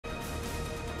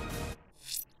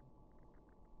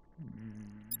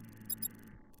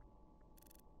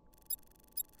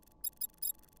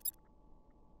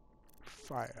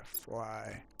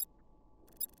Firefly.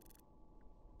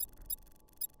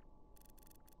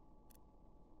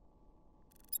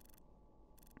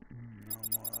 No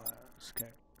more. Let's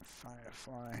get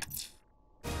Firefly.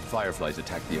 Fireflies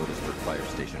attacked the Otisburg fire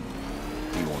station.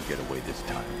 He won't get away this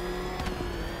time.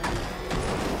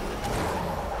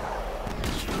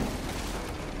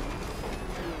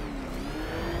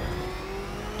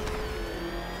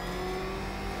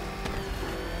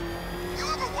 You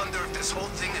ever wonder if this whole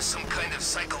thing is some kind of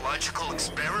psychological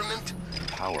experiment?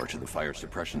 Power to the fire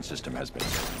suppression system has been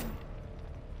cut.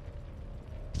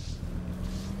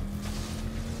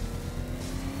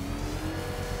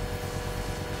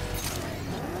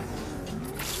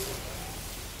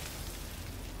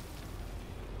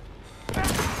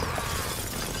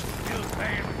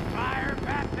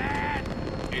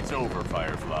 It's over,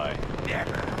 Firefly.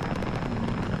 Never.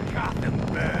 Gotham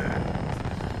burns,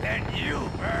 then you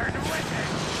burn with it.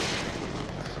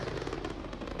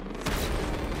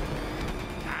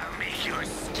 I'll make your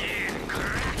skin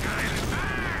crackle and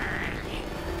burn.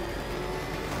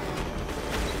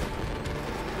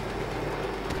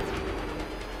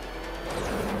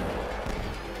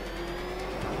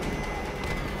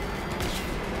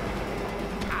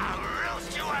 I'll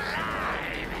roast you alive.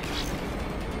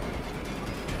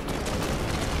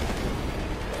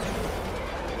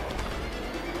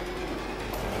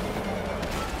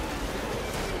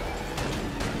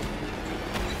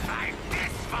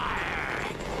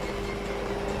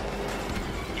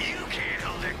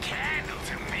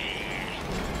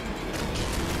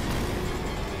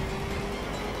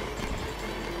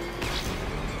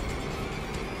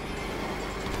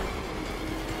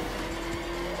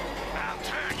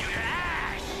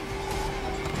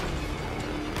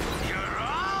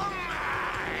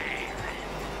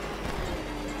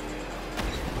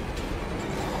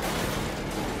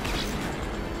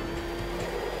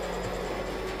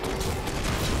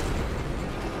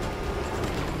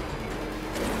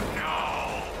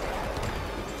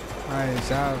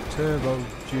 Eyes out, turbo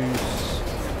juice.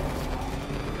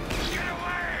 Get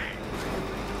away!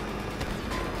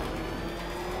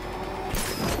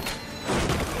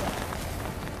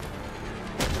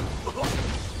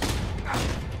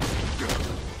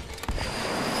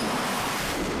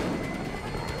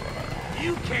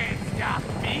 You can't stop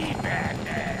me,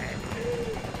 Batman.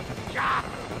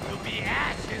 Gotham will be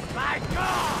ashes by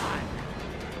dawn.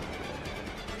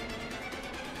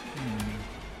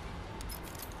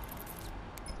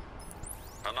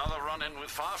 Another run-in with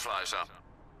Fireflies, huh?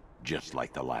 Just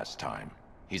like the last time.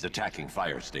 He's attacking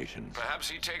fire stations. Perhaps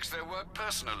he takes their work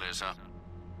personally, sir.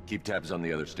 Keep tabs on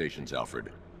the other stations, Alfred.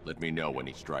 Let me know when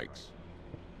he strikes.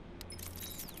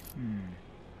 I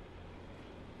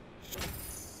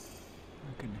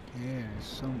can hear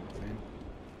something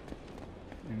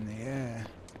in the air.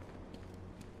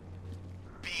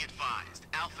 Be advised,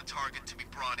 Alpha target to be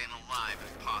brought in alive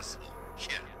if possible.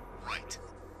 Yeah, right.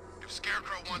 If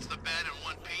Scarecrow wants the bed in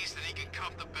one piece, then he can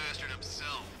cuff the bastard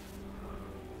himself.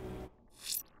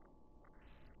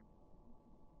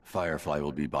 Firefly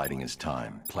will be biding his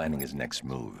time, planning his next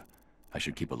move. I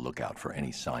should keep a lookout for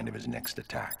any sign of his next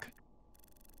attack.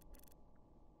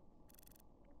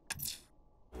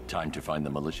 Time to find the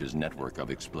militia's network of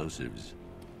explosives.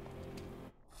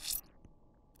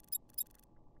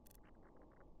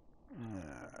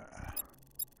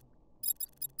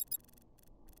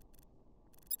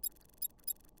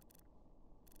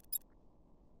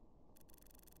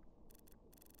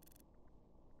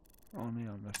 Only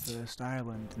on the first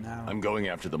island now. I'm going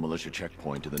after the militia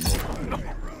checkpoint to the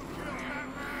north.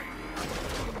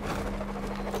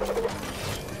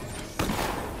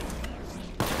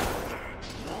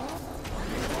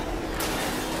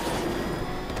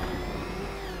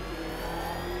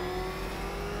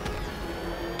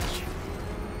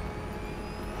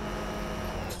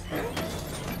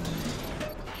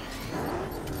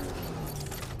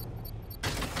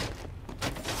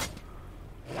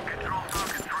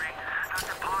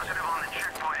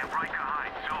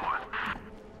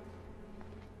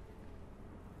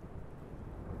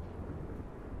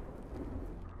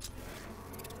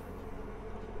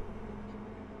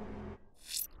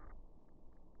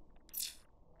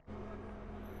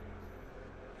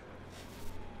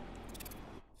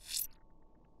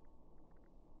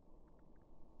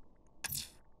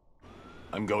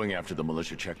 I'm going after the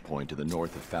militia checkpoint to the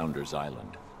north of Founders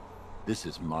Island. This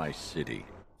is my city.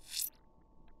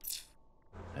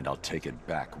 And I'll take it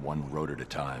back one road at a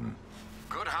time.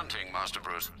 Good hunting, Master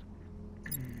Bruce.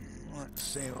 Let's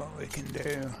see what we can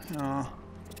do. Oh.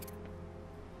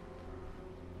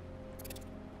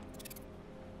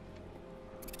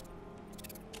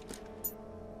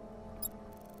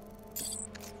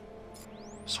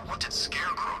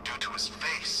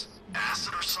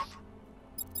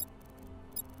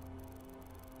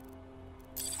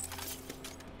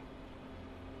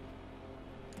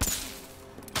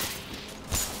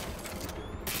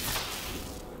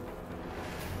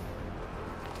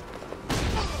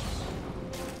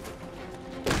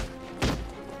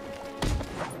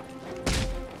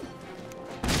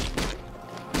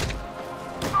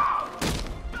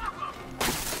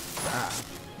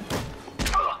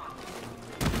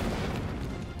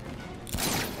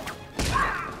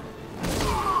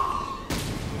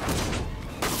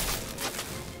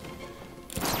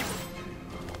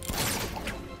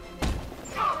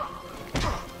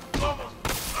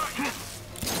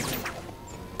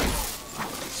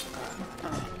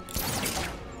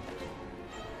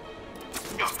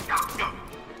 Go, go, go.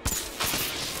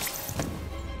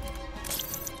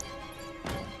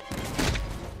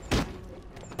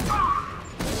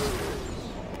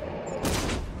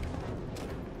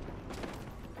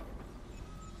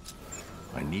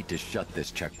 I need to shut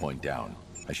this checkpoint down.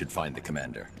 I should find the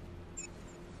commander.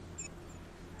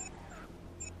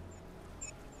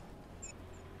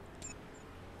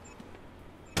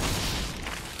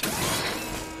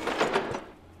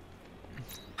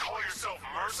 Call yourself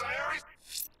mercenaries?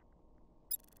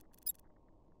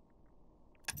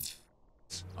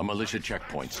 A militia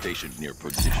checkpoint stationed near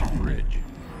Position Bridge.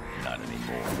 Not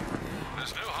anymore.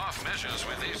 There's no half measures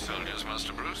with these soldiers,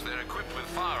 Master Bruce. They're equipped with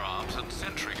firearms and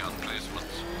sentry gun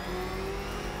placements.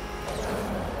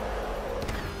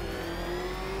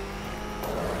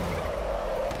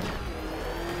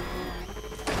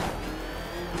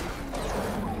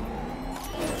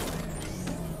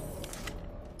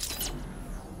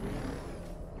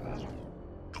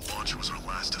 The launcher was our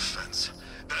last defense.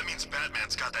 That means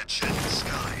Batman's got that jet in the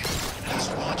sky. And he's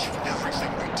watching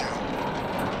everything we do.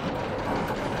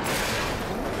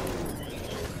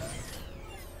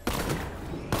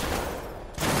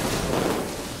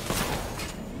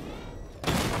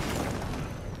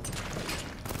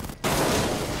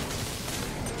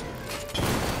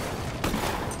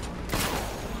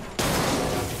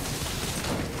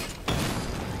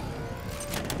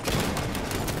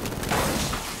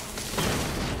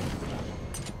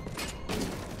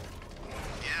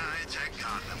 Yeah, I attacked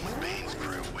Gotham with Bane's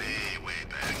crew way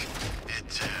back.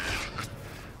 It,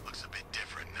 looks a bit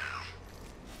different now.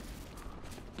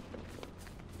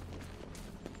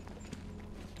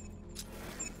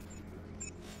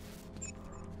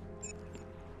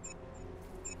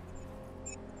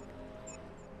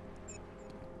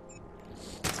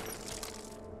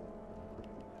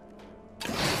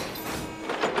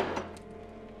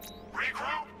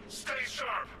 Regroup, stay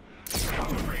sharp.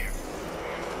 Cover for you.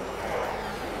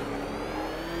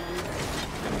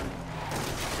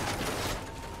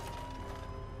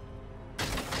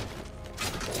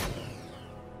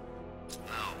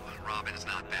 No, Robin is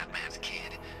not Batman's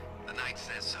kid. The Knight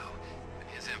says so.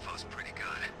 His info's pretty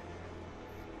good.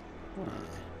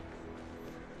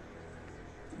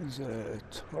 There's a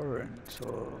torrent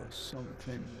or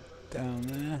something down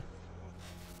there.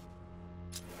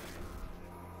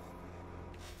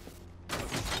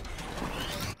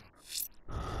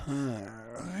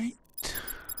 Alright.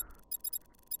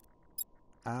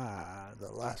 Ah,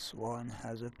 the last one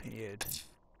has appeared.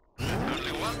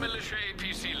 Only one militia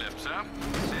APC left, sir.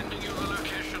 Sending you the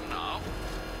location now.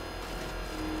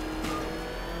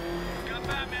 Got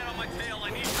Batman on my tail. I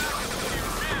need backup when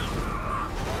you're down.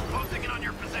 Closing in on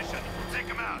your position. Take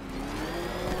him out.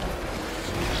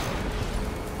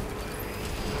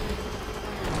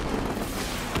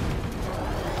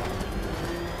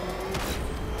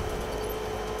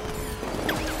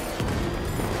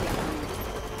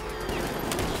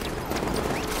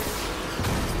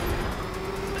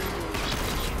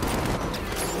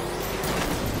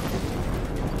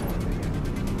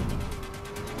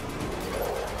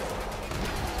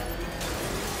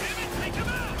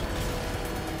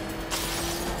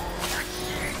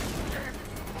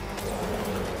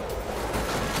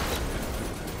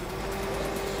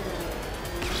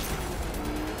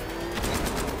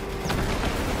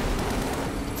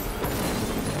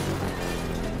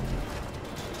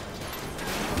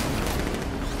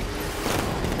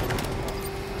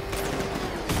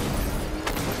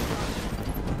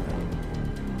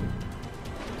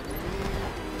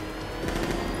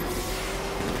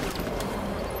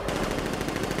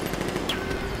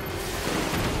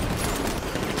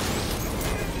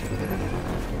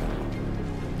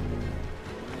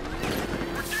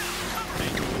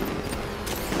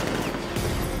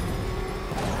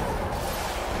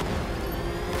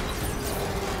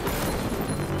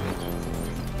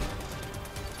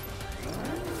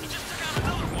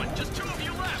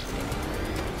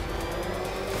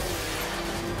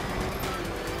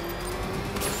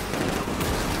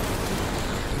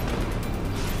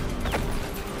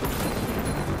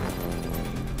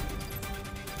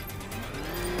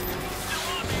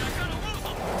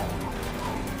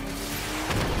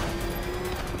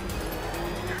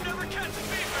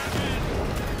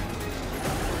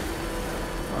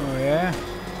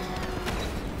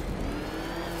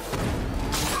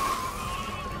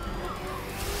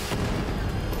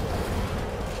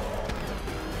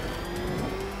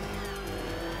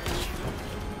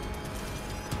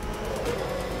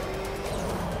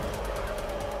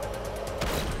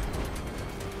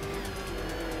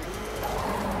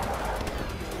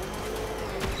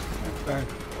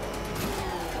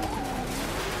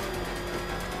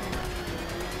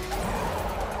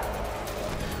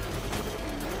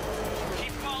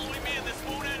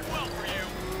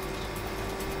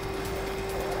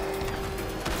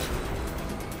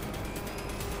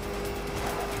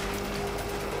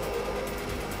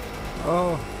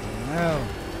 Oh, no.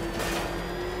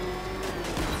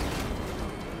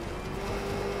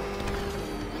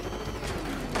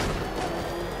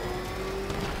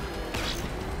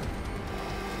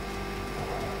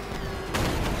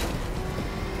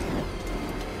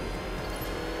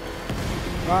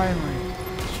 Finally.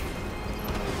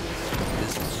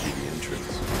 This must be the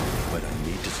entrance, but I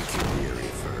need to secure the area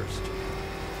first.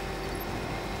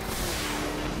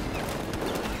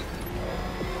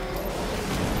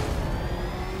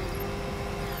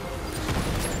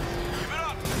 Give it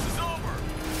up! This is over!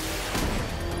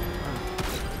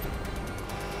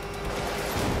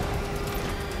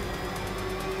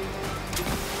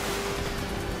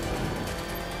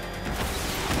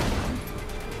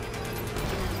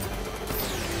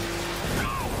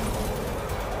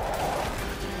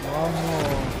 One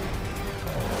more.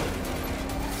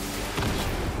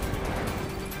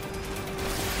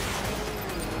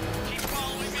 Keep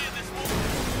following me in this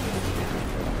movement!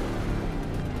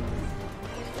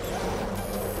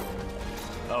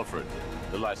 Alfred,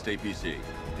 the last APC.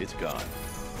 It's gone.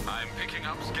 I'm picking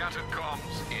up scattered comms.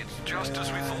 It's just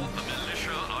as we thought. The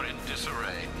militia are in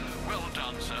disarray. Well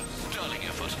done, sir. Sterling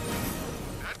effort.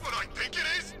 That's what I think it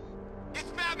is?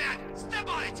 It's Madman! Step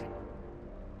on it!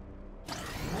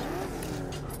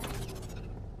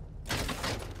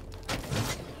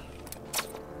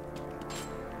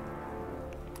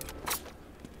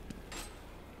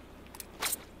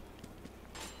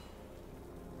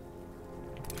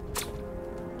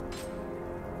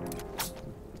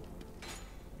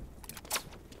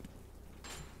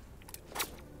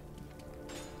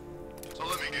 So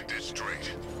let me get this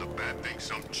straight. The Bat thinks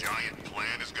some giant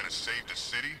plan is gonna save the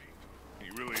city? He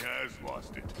really has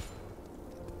lost it.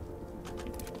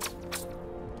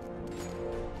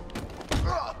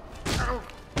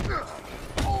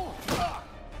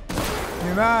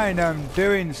 You mind, I'm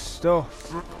doing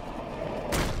stuff.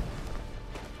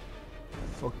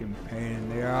 Fucking pain in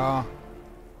the arse.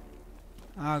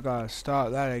 I gotta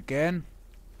start that again.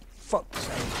 Fuck's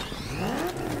sake.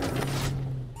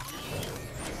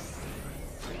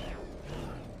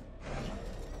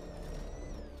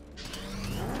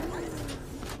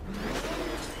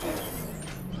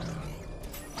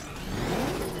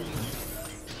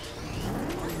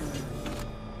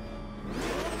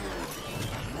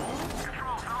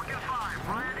 Control, Falcon 5.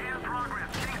 Riot in progress.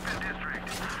 Kingston District.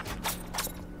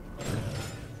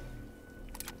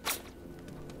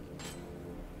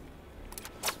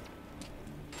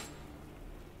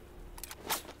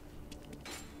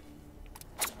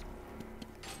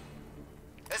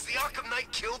 Has the Arkham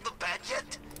Knight killed the Bat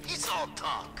yet? He's all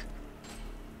talk.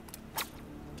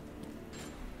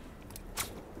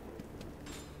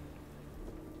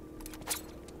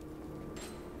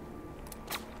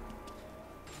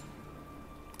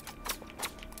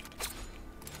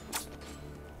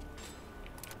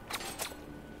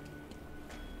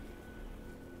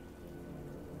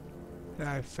 Did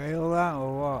I fail that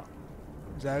or what?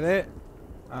 Is that it?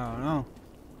 I don't know.